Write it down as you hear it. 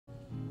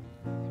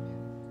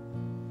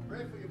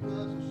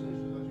brothers and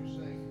sisters as you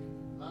sing.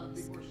 A lot of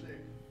people are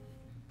sick.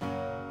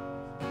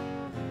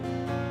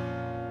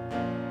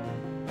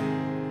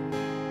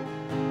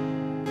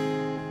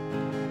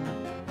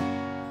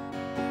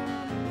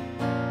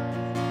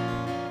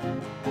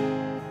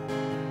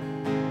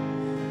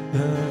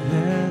 The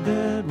head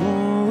that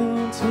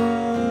once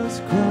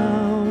was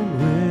crowned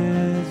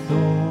with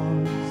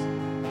thorns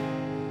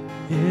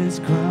is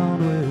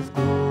crowned with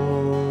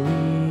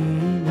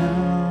glory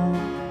now.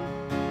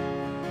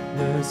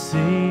 The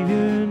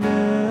Savior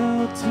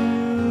knelt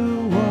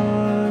to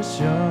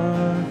wash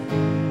our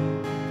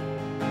feet.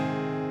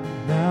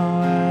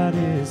 Now at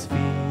His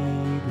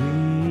feet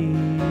we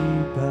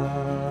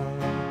bow.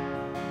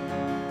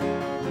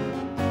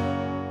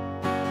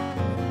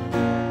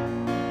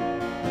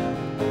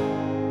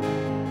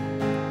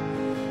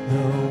 The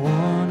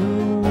one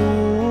who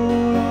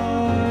wore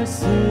our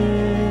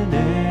sin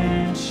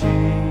and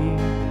shame,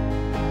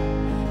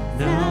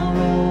 now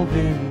robed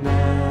in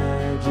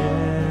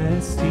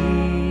majesty,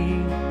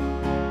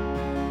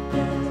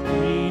 the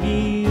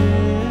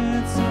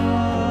radiance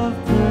of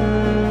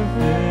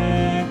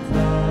perfect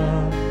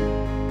love,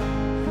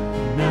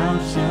 now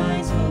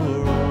shines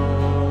for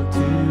all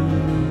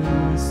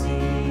to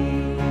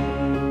see.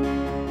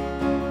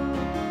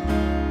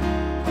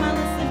 Come on,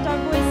 let's lift our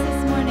voice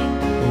this morning.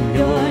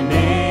 Your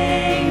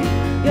name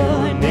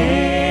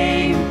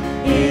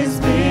is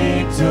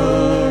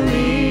victory.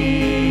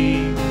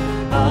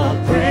 All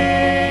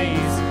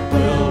praise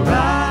will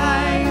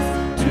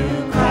rise to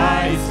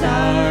Christ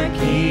our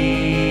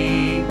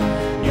King.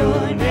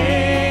 Your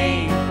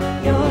name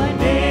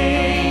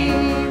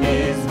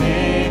is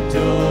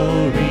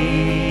victory.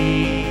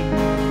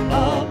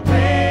 All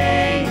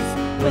praise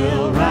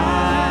will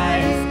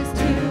rise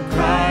to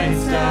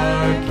Christ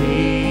our King.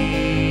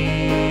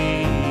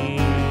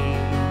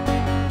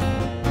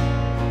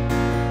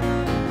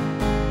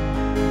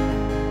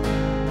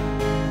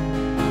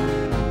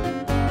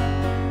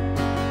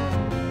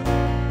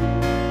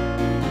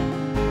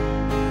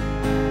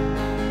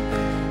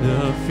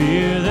 The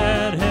fear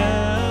that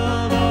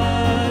held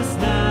us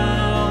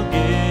now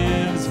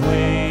gives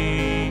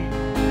way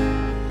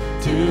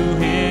to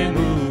Him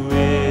who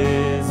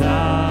is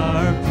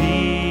our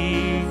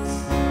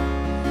peace.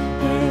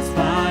 His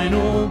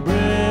final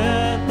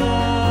breath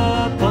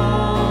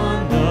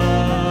upon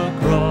the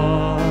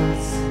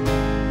cross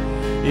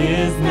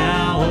is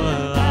now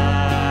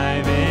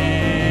alive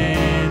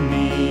in me.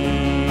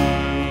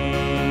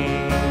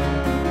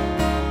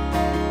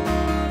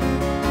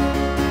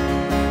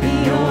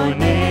 Your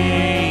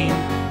name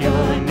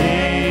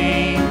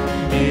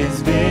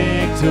is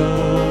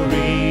victory.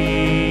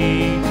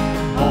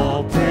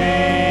 All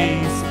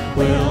praise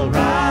will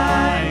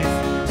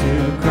rise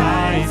to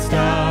Christ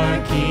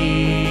our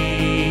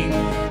King.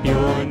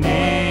 Your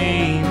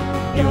name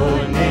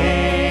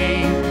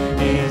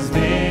is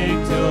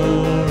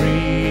victory.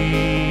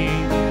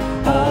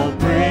 All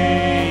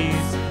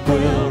praise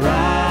will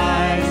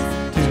rise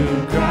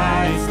to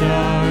Christ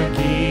our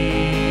King.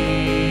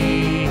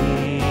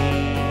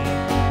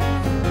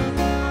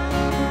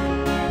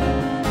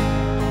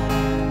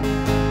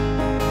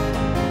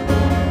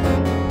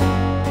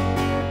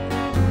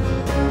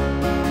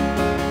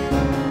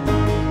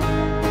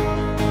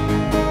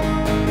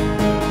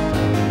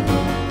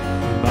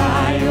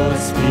 By your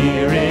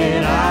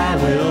Spirit I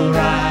will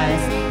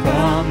rise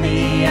from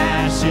the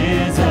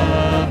ashes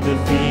of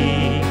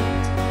defeat.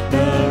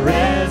 The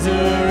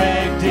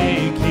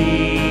resurrected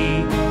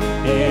King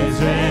is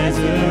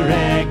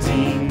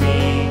resurrecting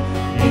me.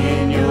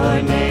 In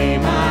your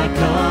name I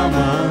come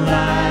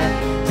alive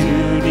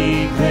to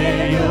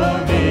declare your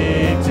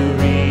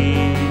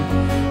victory.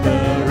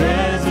 The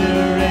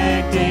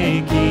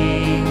resurrected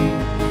King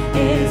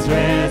is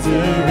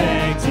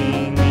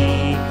resurrecting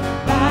me.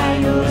 By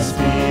your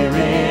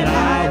Spirit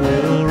I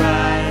will rise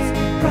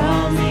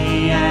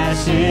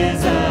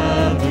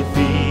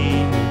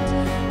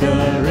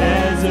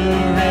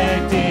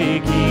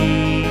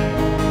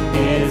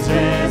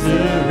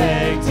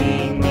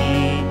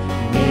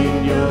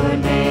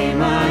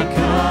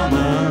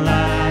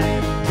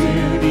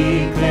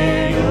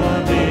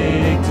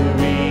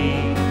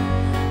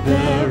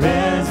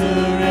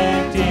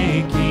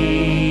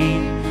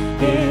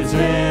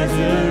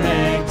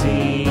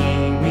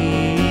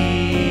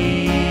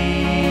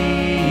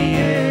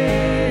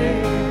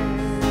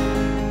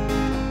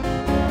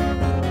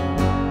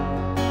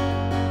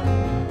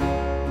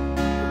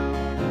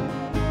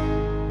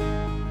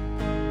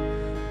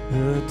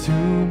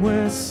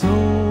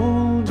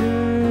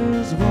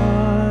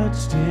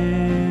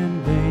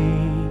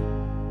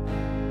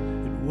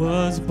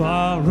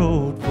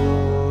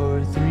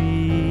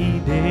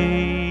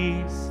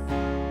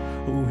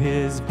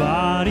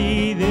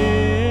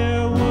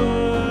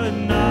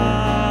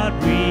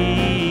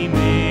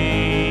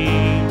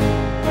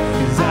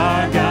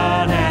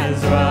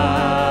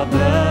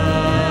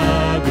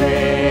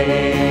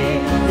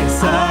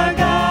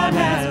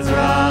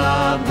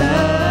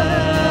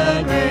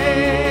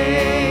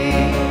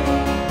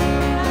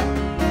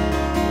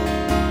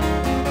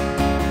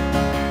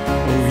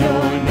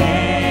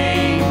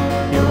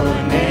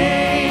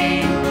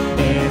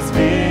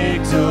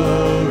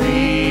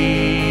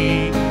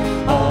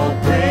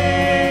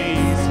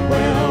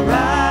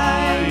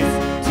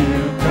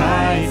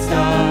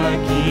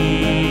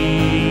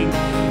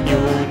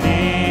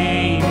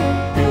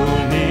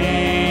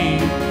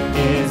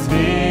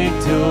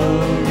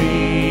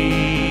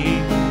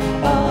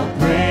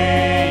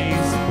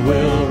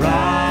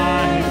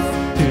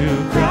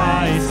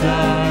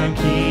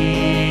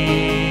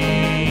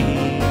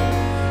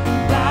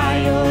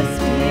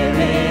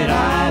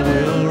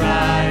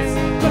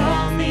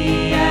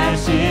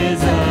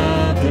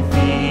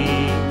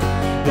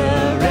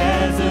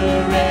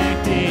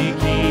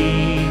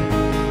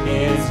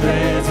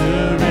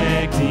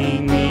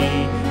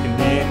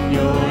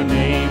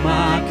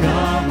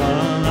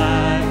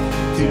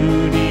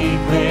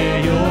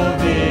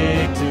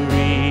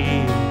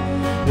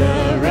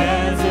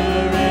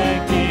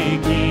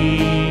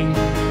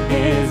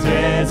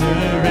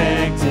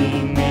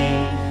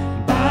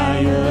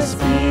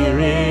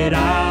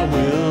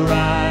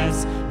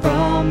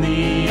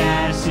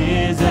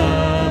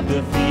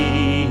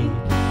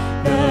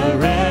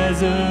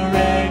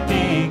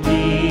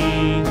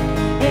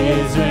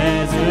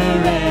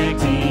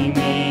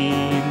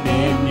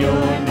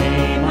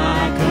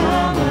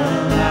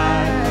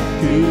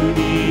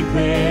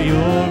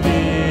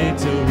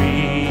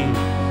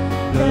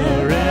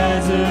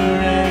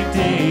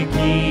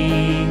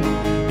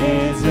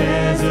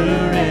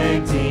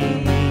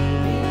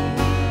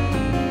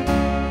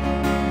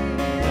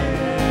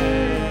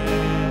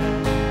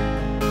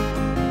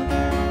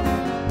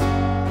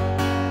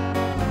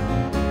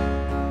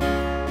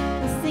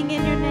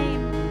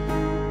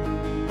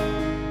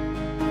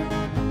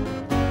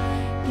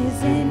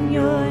in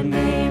your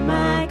name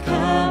I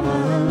come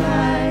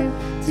alive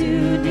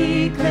to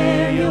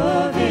declare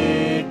your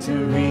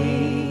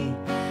victory.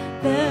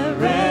 The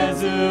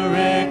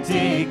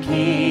resurrected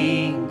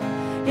King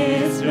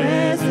is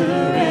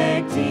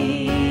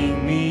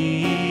resurrecting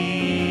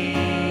me.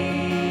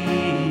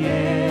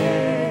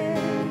 Yes.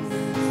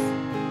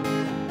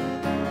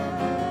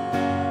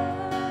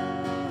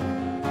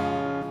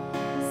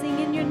 Sing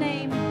in your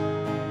name.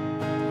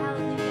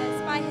 Hallelujah.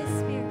 It's by his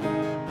Spirit.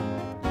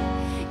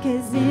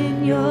 'Cause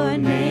in your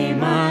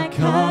name I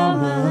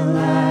come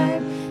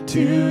alive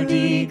to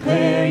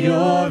declare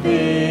your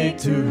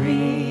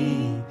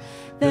victory.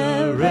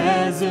 The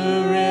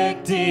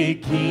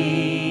resurrected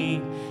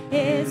King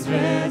is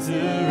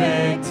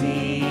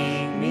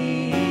resurrecting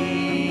me.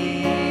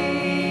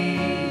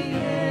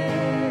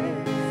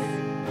 Yes.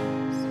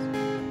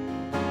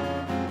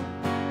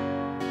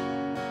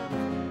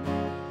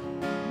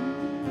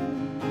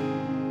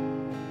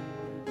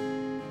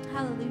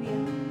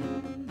 Hallelujah.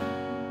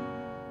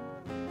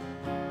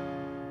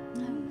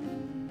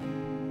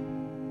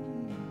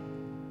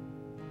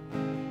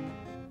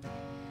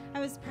 I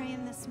was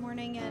praying this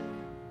morning, and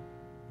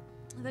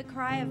the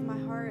cry of my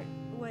heart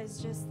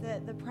was just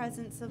that the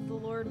presence of the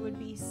Lord would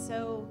be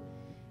so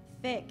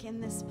thick in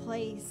this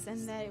place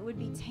and that it would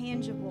be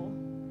tangible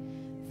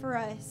for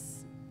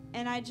us.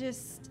 And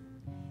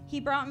he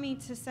brought me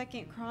to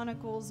 2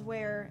 Chronicles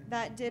where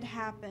that did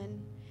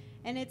happen.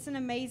 And it's an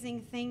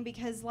amazing thing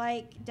because,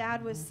 like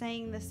Dad was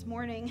saying this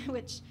morning,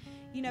 which,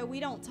 we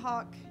don't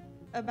talk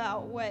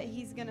about what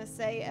he's going to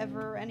say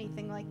ever or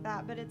anything like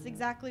that, but it's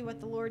exactly what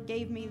the Lord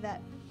gave me,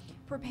 that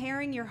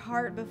preparing your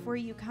heart before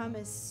you come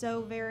is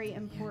so very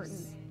important.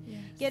 Yes.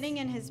 Getting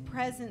in his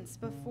presence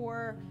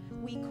before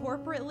we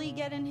corporately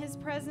get in his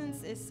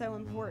presence is so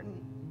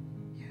important.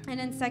 And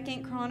in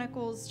 2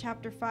 Chronicles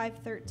chapter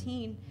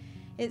 5:13,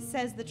 it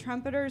says, the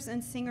trumpeters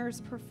and singers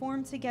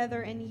perform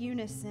together in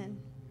unison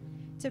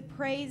to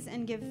praise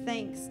and give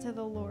thanks to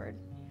the Lord.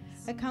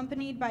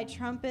 Accompanied by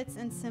trumpets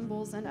and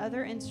cymbals and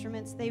other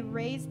instruments, they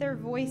raise their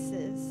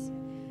voices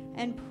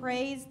and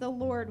praise the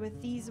Lord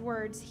with these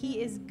words: He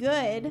is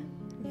good.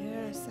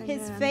 Yes,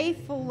 His amen.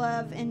 faithful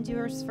love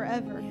endures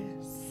forever.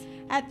 Yes.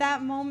 At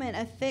that moment,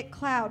 a thick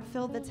cloud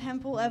filled the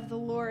temple of the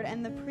Lord,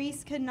 and the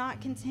priests could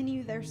not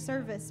continue their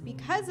service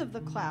because of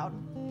the cloud,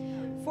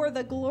 for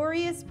the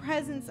glorious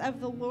presence of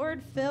the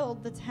Lord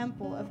filled the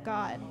temple of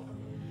God.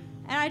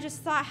 And I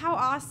just thought, how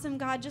awesome,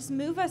 God, just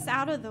move us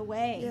out of the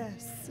way.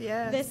 Yes,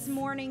 yes. This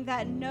morning,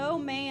 that no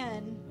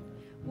man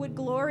would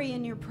glory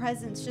in your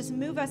presence. Just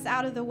move us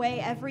out of the way,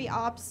 every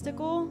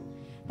obstacle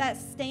that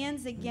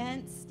stands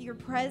against your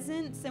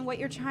presence and what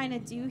you're trying to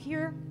do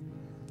here.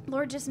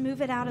 Lord, just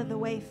move it out of the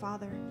way,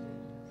 Father.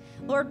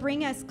 Lord,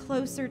 bring us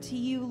closer to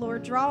you,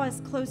 Lord. Draw us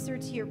closer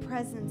to your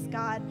presence,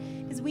 God,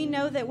 because we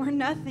know that we're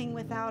nothing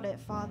without it,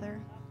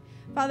 Father.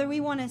 Father, we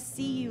want to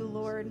see you,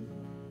 Lord.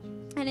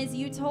 And as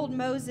you told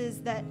Moses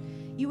that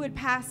you would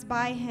pass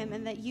by him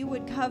and that you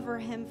would cover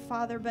him,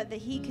 Father, but that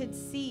he could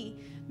see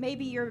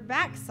maybe your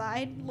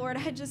backside, Lord,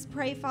 I just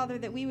pray, Father,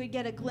 that we would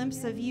get a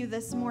glimpse of you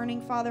this morning,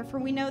 Father, for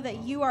we know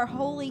that you are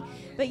holy,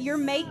 but you're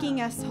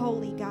making us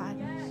holy, God.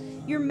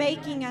 You're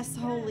making us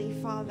holy,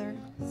 Father.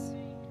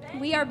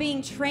 We are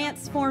being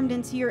transformed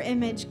into your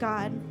image,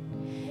 God.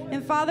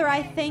 And Father,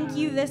 I thank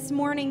you this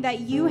morning that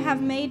you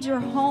have made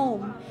your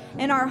home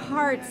in our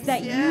hearts,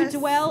 that you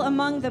dwell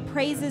among the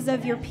praises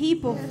of your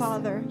people,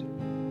 Father.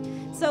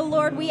 So,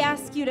 Lord, we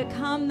ask you to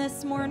come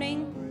this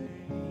morning.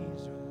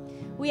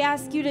 We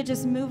ask you to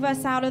just move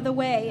us out of the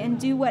way and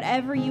do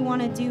whatever you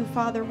want to do,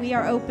 Father. We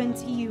are open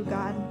to you,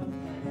 God.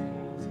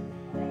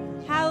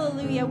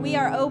 Hallelujah. We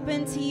are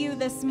open to you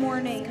this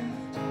morning.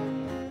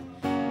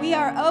 We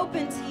are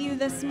open to you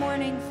this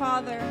morning,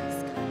 Father.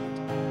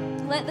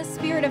 Let the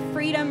spirit of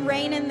freedom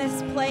reign in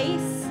this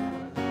place.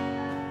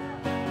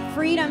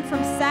 Freedom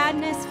from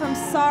sadness, from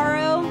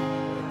sorrow,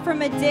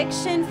 from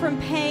addiction, from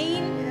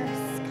pain.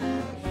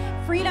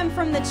 Freedom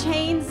from the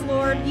chains,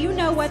 Lord. You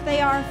know what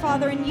they are,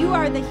 Father, and you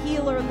are the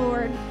healer,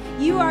 Lord.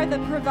 You are the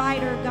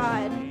provider,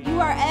 God. You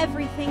are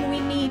everything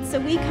we need. So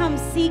we come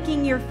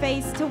seeking your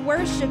face to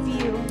worship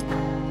you,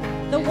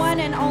 the one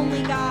and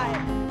only God.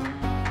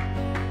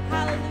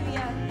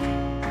 Hallelujah.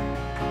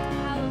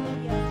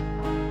 Hallelujah.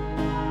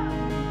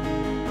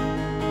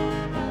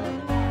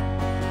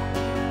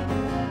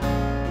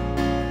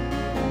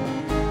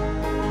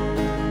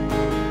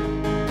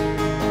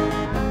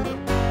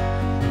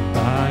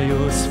 By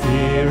your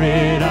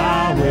Spirit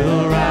I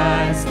will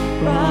rise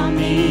from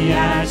the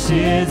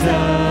ashes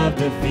of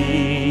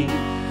defeat.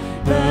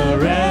 The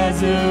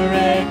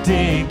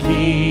resurrected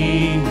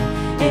King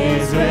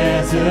is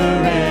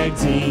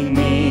resurrecting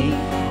me.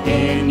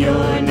 In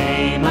your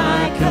name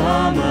I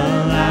come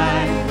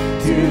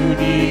alive to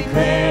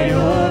declare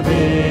your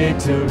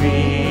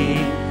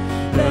victory.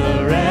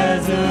 The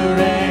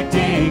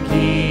resurrected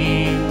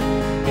King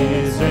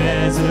is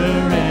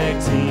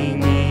resurrecting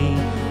me.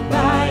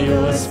 By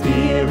your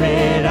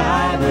Spirit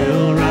I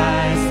will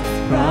rise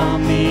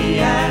from the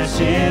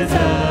ashes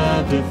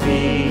of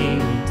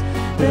defeat.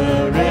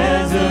 The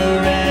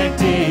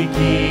resurrected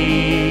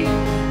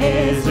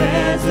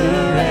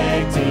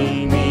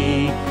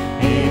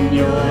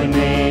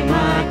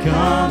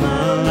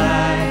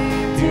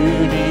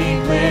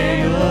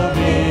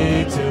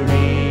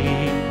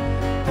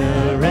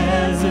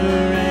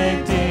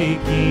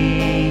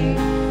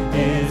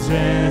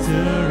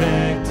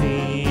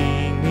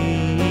resurrecting me.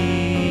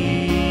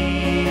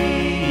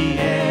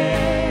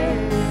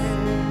 Yes.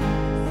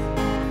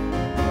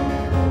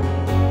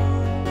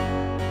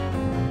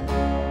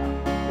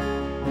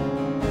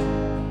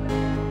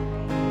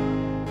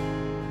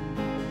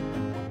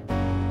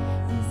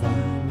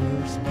 From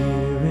your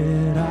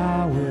spirit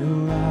I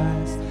will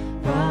rise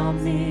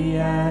from the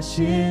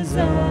ashes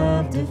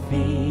of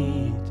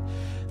defeat.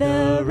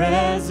 The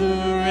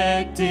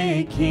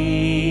resurrected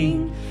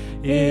King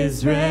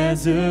is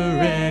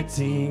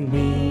resurrecting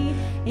me.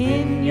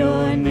 In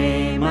your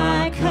name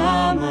I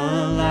come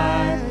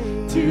alive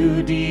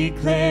to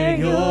declare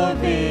your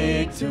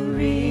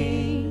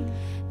victory.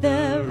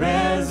 The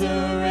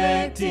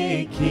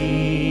resurrected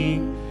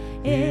King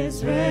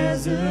is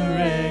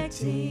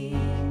resurrecting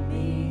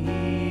me.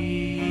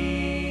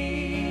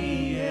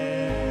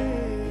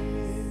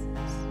 Yes.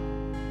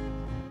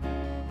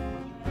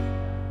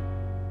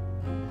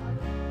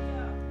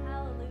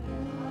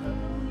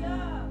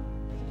 Hallelujah.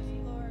 Thank you,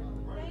 Lord.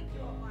 Thank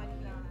you, Almighty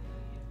God.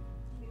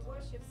 We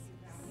worship you,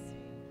 God. Yes.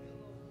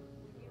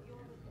 Thank you,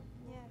 Lord.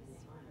 Yes,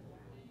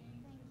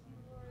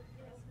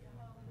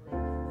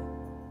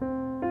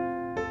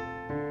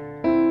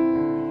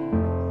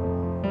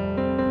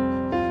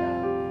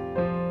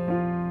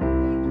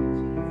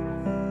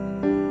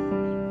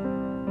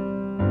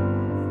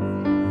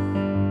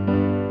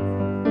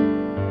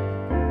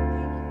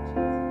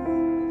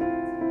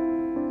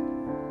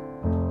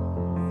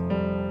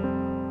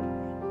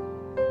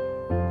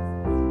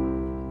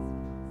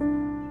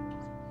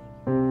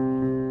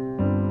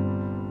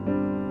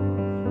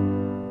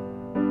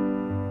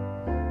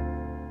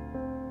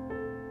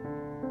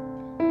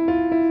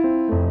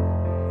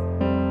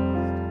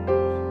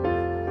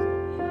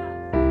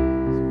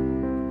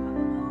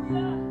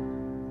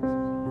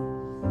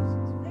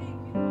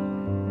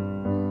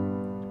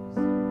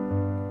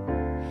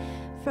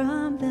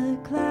 from the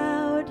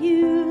cloud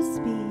you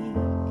speak.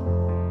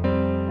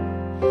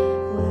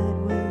 What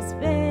was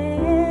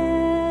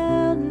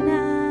veiled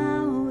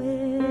now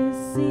is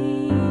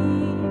seen.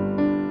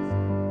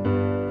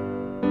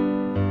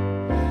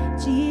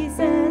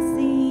 Jesus,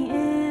 the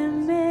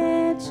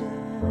image of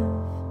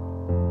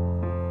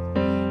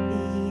the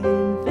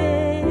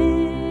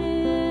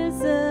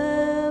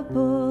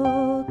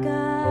invisible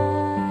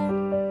God.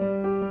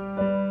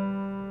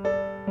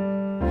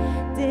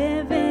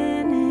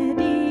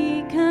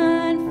 Divinity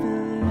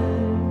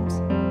confirmed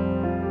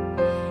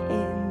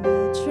in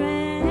the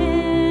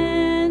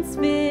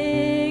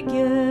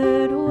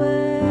transfigured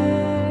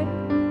word.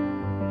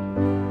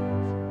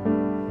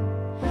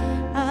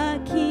 A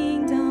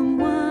kingdom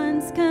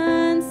once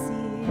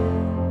concealed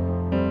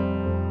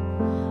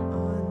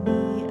on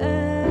the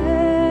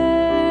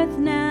earth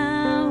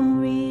now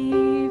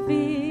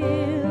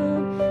revealed.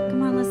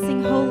 Come on, let's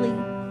sing holy.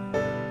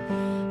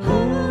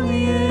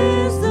 Holy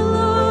is the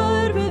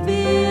Lord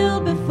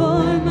revealed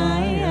before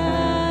my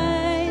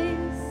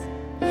eyes,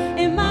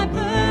 and my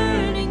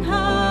burning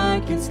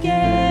heart can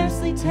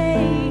scarcely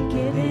take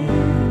it in.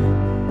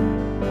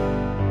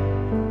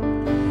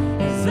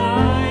 As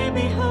I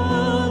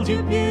behold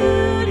your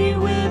beauty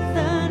with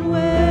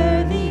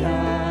unworthy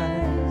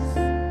eyes,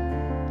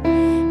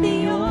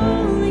 the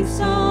only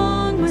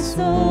song my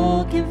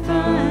soul can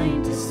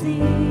find to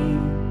sing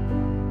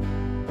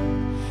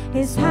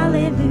is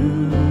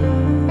hallelujah,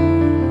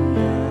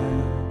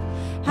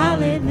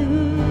 hallelujah,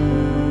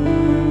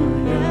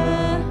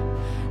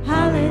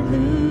 hallelujah,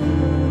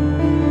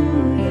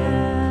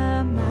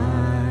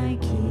 my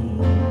King.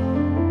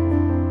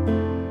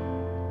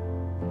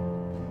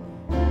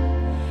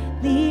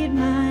 Lead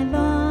my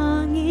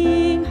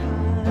longing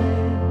heart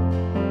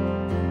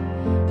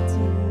to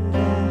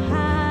the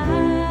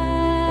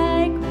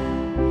high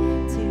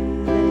ground,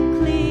 to the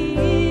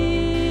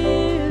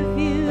clear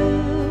view,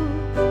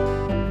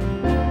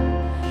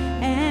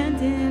 and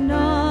in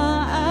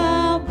awe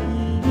I'll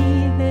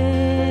be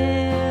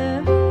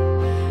there,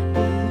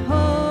 beholding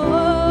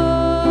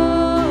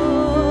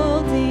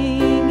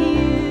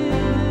you.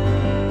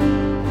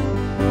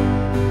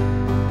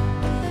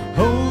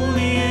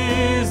 Holy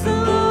is the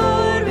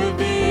Lord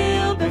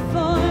revealed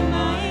before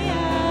my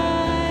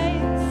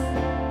eyes,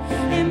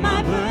 and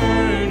my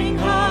burning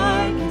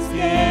heart can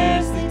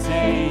scarcely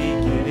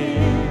take it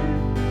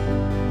in.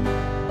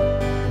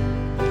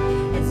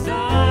 As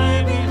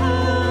I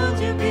behold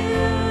your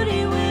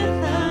beauty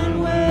with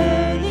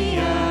unworthy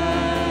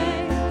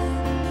eyes,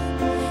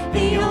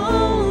 the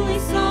only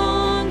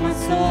song my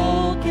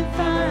soul can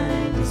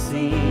find to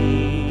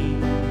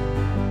sing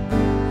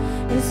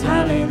is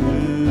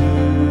hallelujah,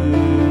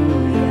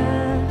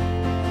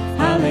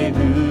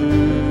 hallelujah,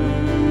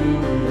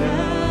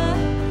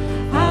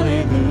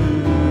 hallelujah,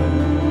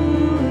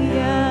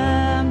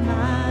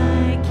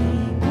 my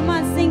King. Come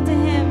on, sing to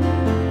him.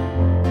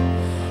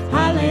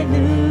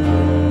 Hallelujah,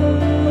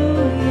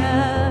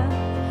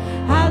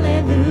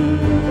 hallelujah,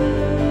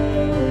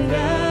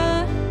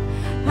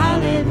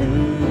 hallelujah,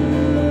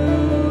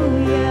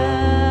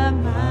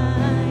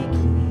 my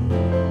King.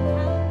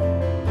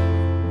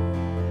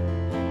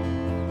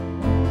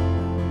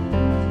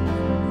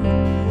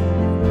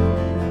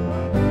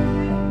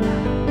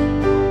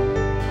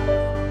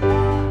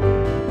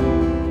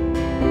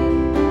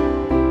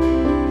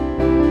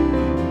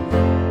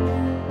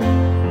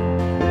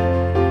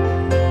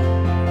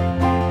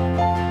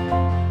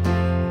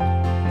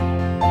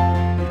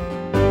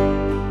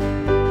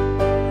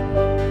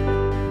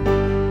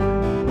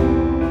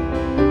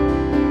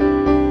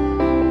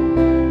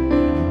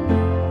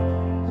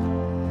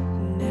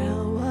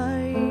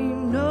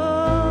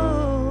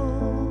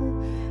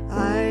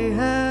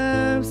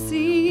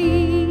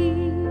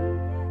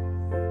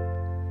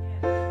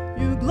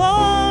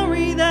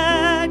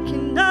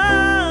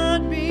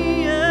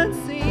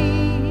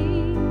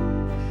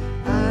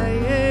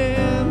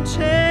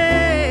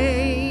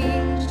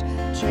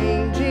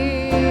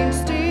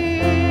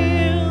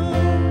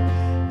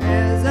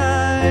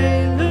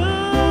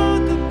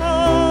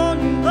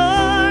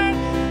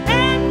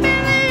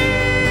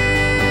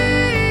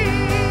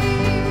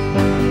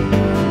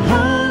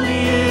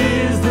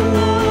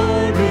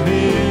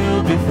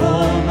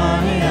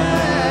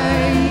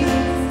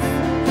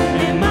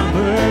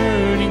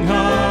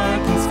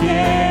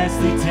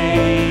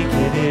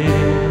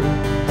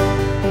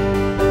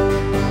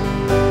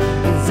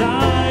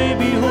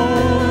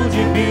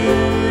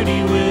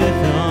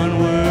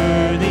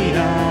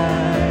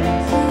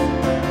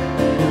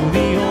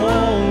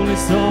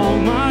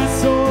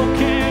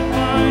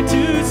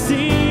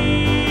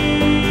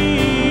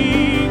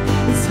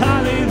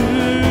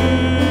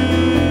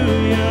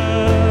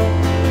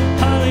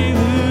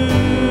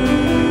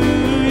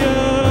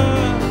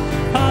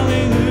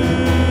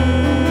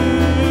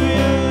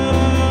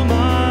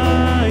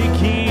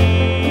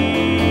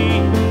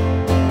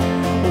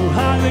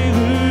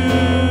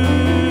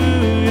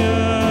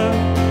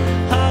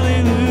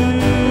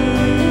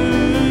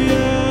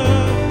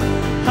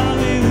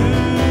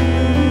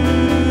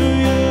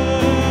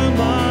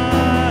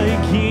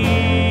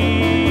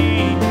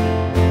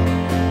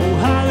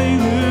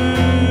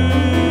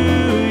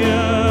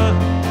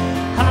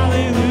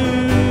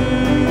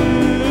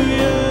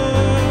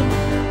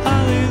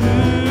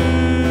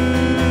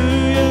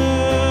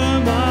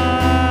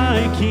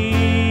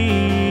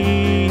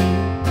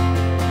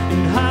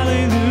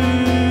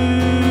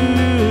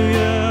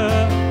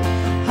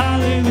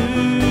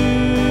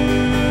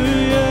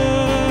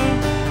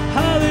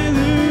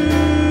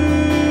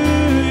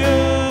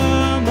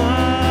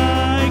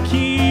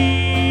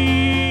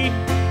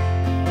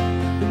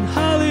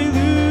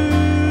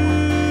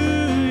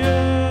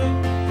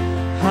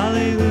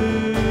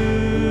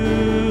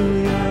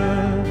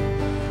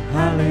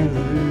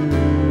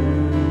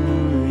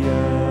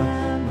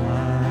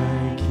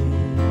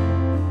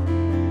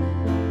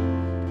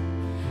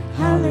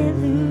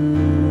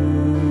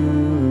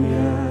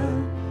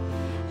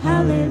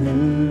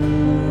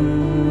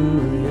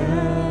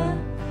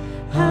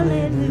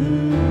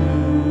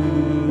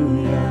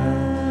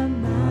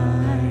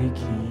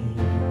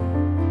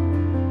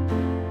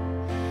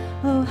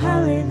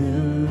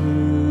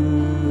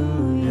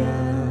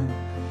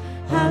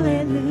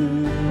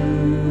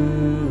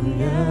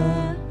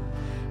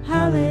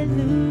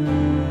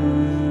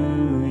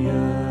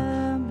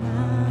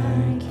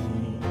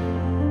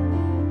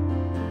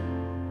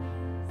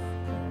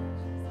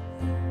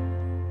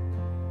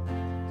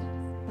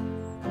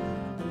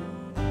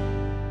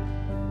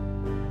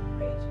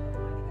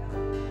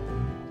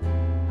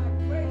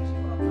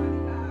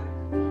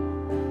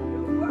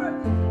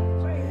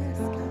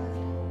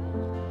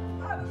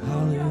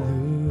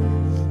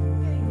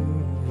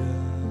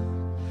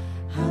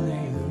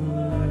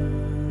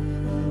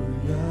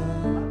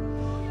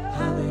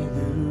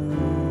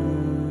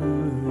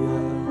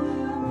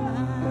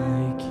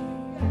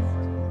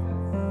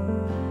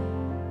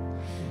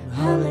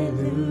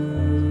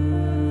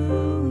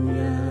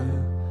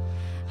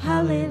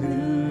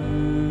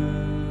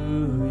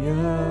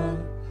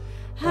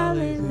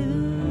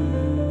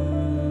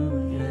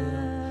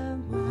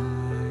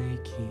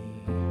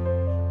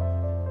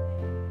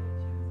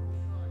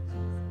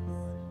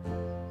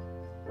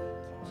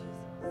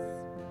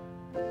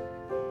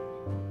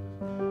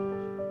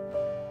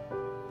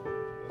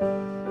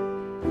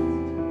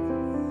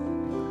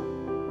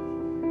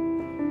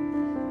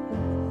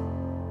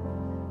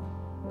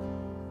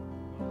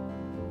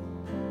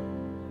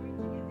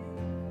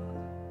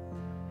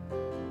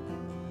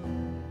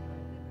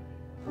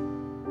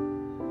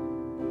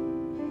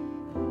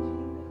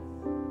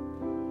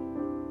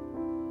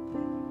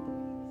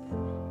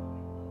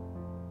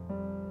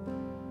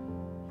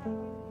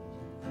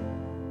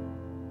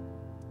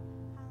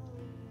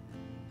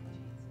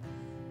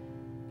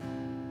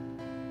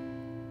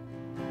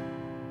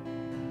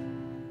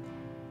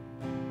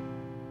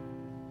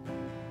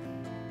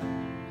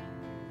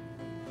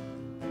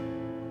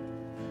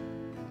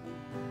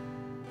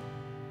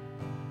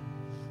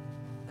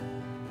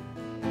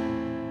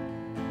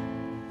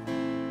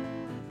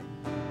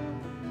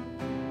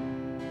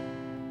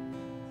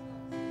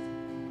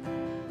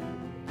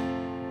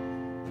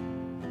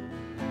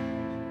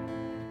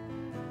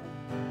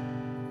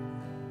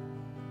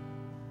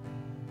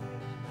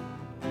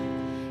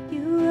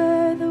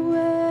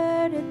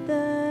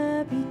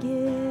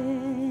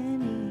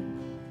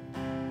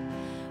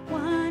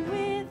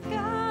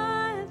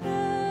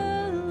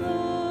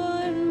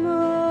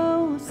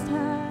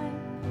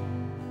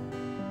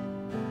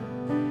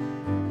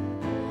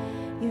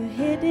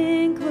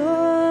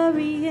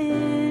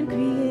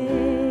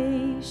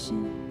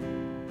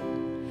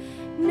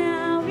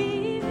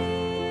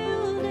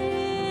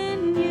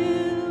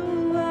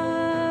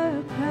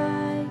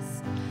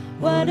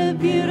 What a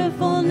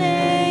beautiful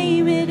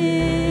name it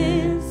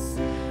is.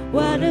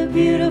 What a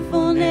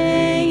beautiful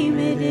name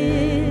it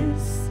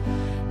is.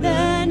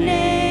 The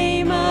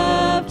name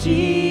of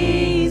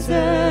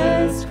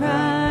Jesus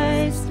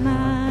Christ,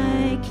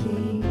 my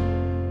King.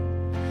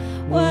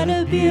 What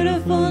a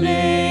beautiful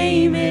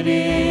name it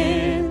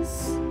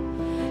is.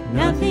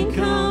 Nothing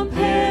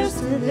compares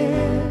to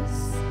this.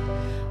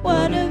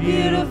 What a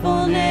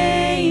beautiful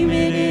name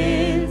it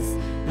is.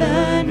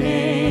 The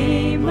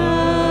name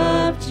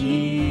of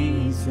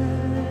Jesus.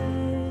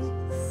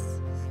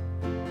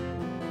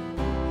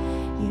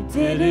 You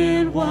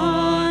didn't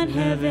want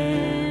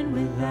heaven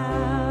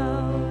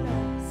without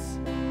us.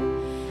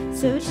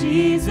 So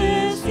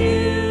Jesus,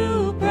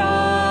 you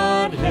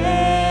brought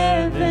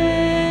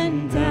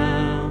heaven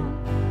down.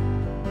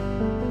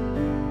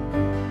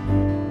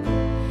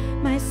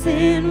 My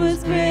sin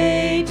was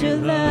great, your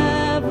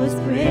love was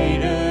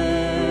greater.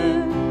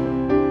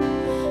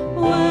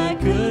 What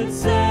could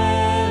separate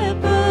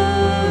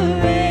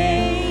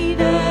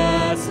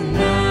us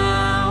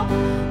now?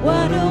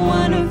 What a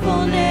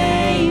wonderful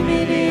name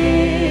it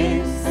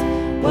is.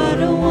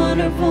 What a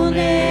wonderful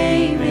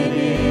name it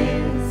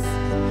is.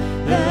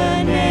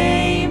 The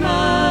name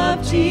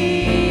of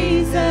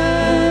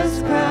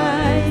Jesus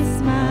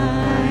Christ,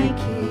 my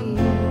King.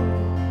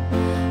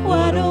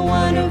 What a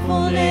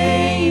wonderful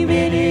name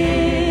it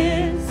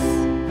is.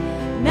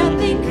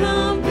 Nothing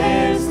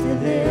compares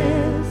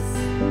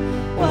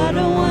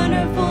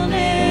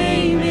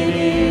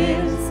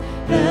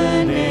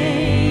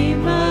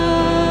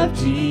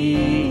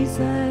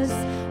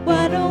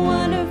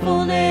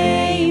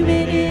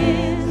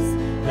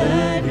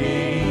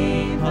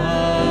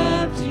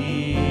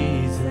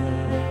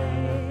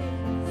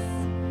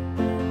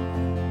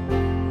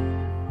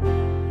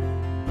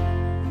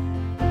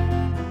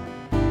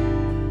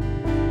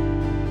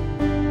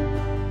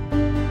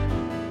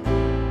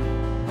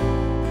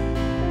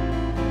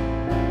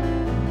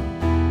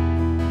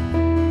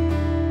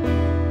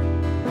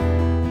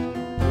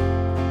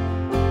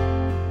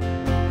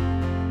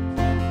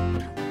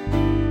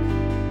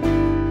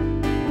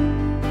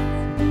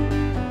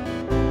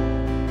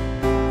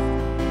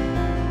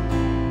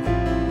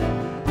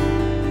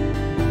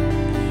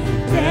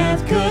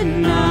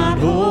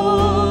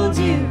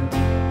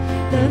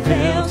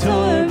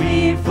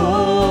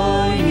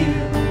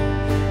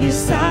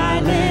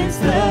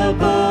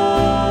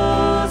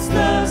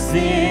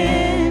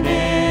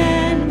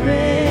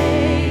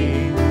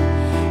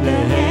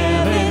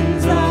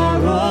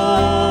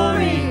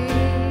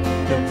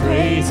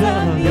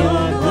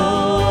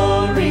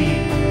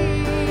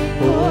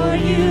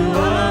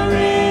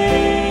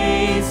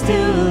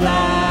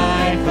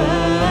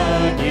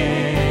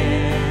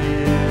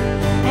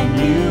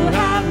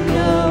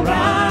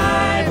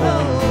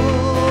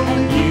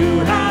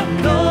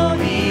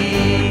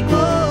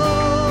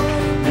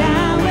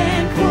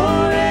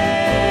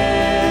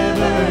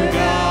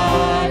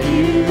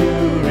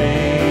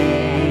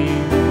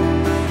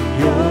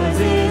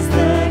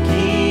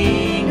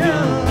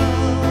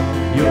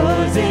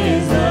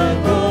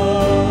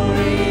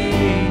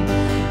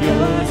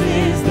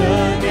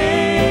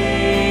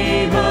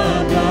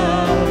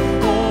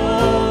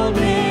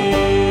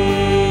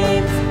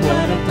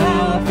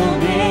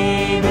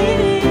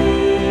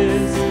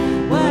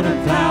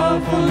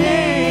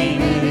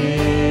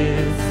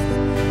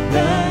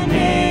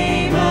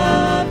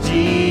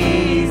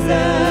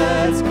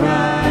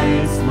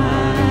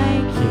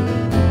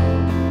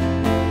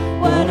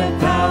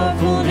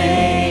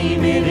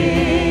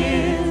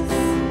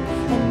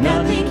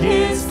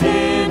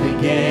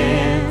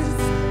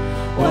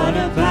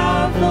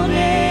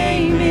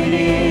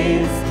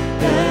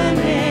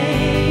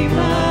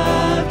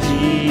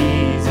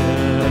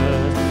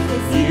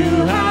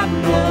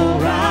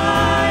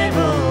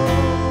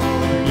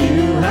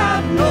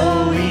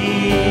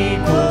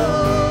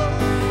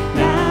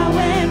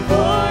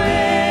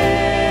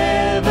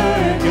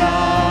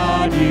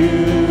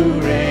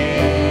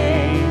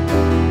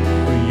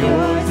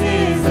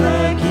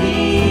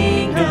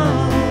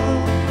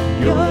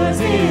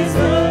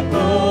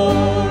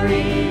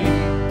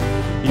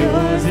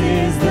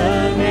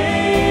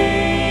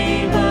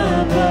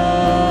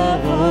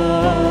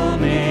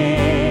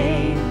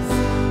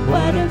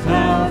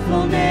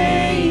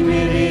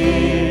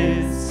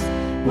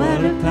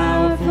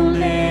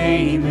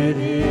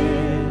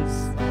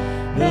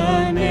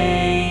the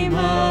name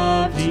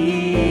of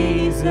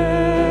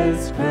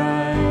Jesus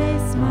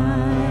Christ,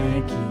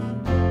 my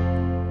King.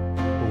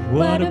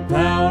 What a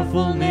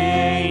powerful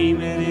name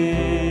it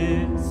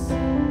is.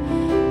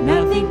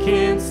 Nothing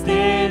can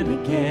stand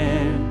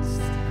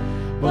against.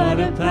 What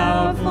a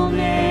powerful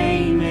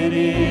name it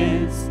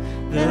is.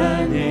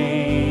 The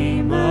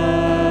name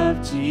of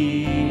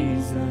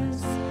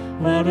Jesus.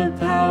 What a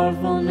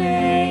powerful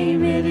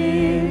name it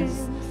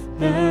is.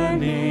 The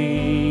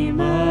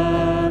name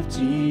of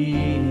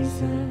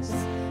Jesus.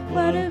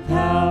 What a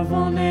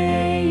powerful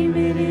name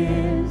it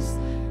is.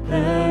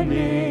 The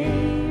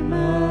name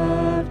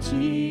of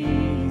Jesus.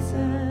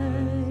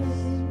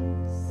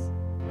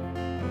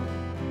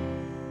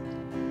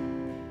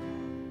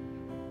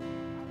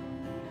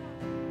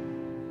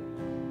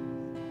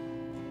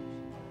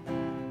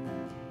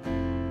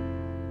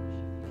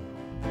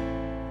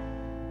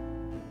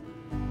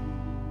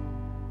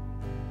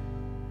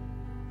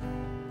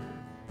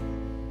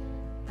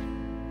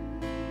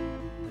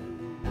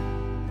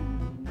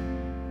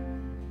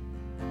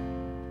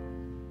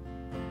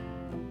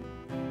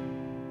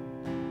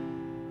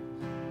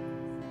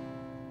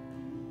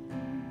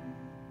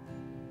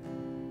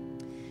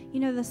 You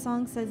know, the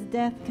song says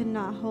death could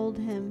not hold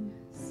him,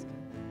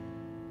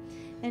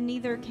 and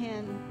neither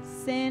can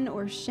sin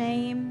or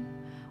shame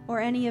or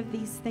any of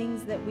these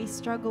things that we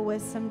struggle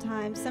with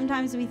sometimes.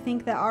 Sometimes we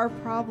think that our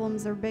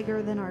problems are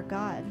bigger than our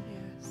God.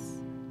 Yes.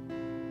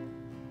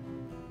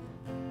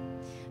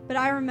 But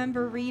I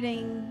remember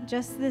reading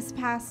just this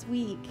past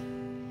week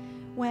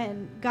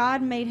when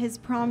God made his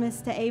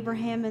promise to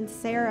Abraham and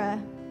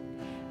Sarah,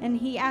 and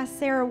he asked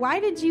Sarah, "Why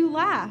did you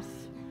laugh?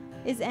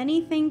 Is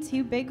anything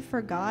too big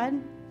for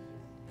God?"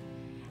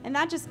 And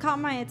that just caught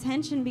my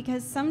attention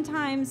because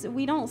sometimes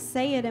we don't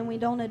say it and we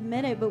don't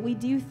admit it, but we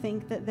do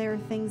think that there are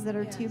things that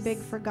are too big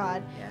for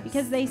God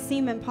because they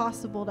seem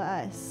impossible to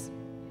us.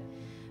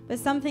 But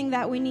something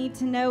that we need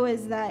to know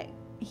is that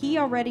he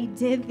already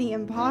did the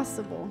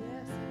impossible.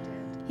 Yes, he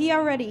did. He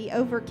already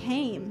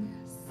overcame.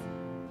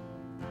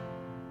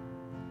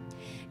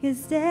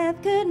 His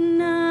death could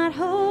not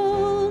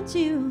hold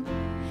you.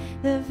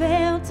 The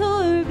veil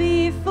tore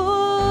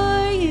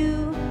before you.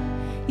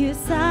 You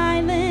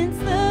silenced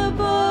the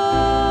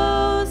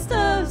boast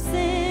of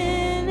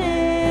sin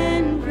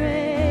and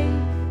grave.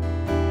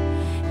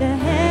 The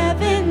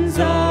heavens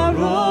are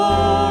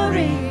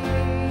roaring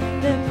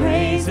the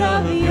praise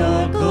of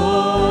your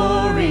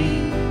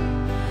glory.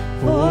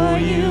 For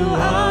you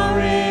are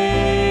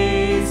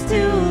raised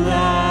to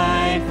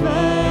life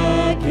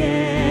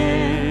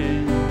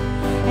again,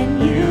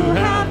 and you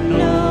have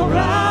no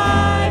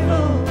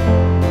rival,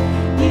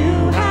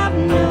 you have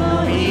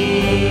no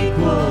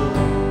equal.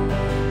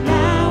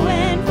 Now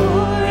and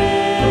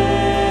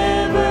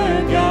forever,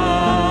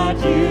 God,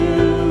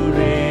 you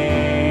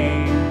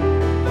reign.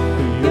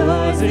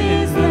 Yours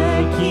is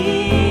the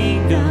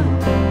kingdom,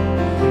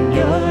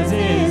 yours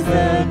is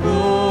the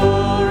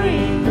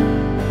glory,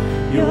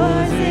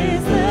 yours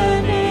is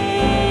the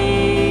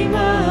name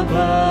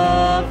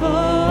above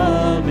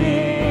all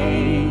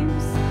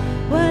names.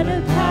 What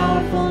a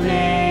powerful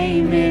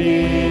name it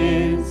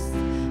is.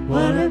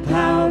 What a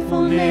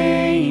powerful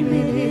name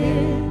it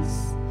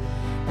is.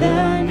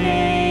 The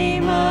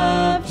name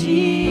of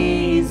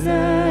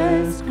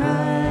Jesus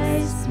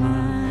Christ,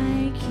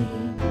 my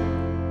King.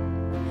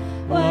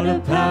 What a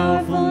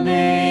powerful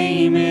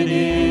name it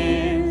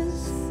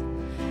is.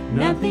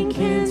 Nothing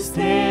can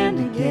stand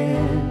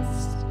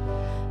against.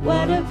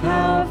 What a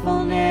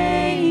powerful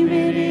name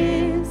it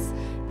is.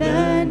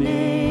 The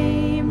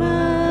name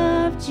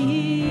of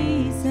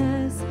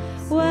Jesus.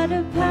 What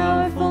a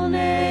powerful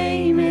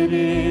name it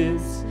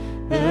is.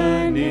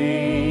 The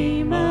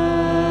name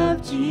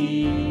of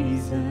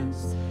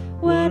Jesus.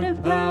 What a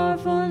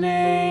powerful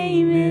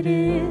name it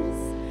is.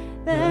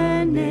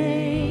 The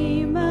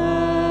name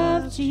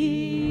of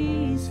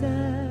Jesus.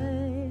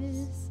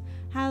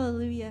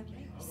 Hallelujah.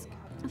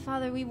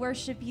 Father, we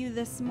worship you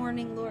this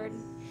morning, Lord.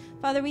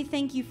 Father, we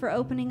thank you for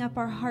opening up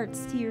our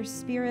hearts to your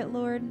Spirit,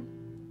 Lord.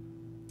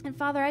 And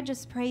Father, I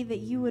just pray that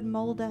you would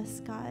mold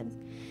us, God,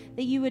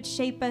 that you would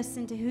shape us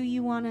into who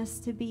you want us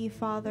to be,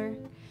 Father.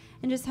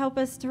 And just help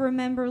us to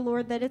remember,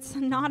 Lord, that it's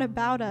not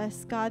about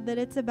us, God, that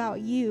it's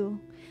about you.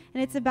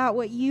 And it's about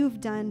what you've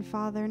done,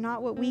 Father,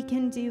 not what we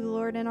can do,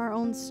 Lord, in our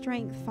own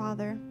strength,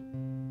 Father.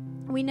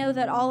 We know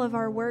that all of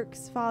our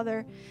works,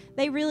 Father,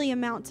 they really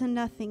amount to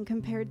nothing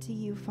compared to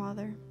you,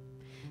 Father.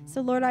 So,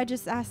 Lord, I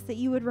just ask that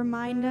you would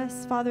remind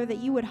us, Father, that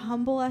you would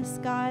humble us,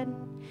 God,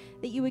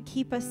 that you would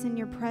keep us in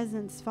your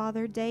presence,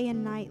 Father, day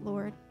and night,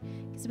 Lord,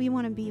 because we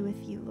want to be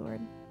with you,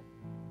 Lord.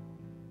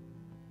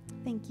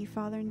 Thank you,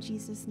 Father, in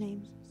Jesus'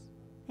 name.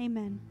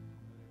 Amen.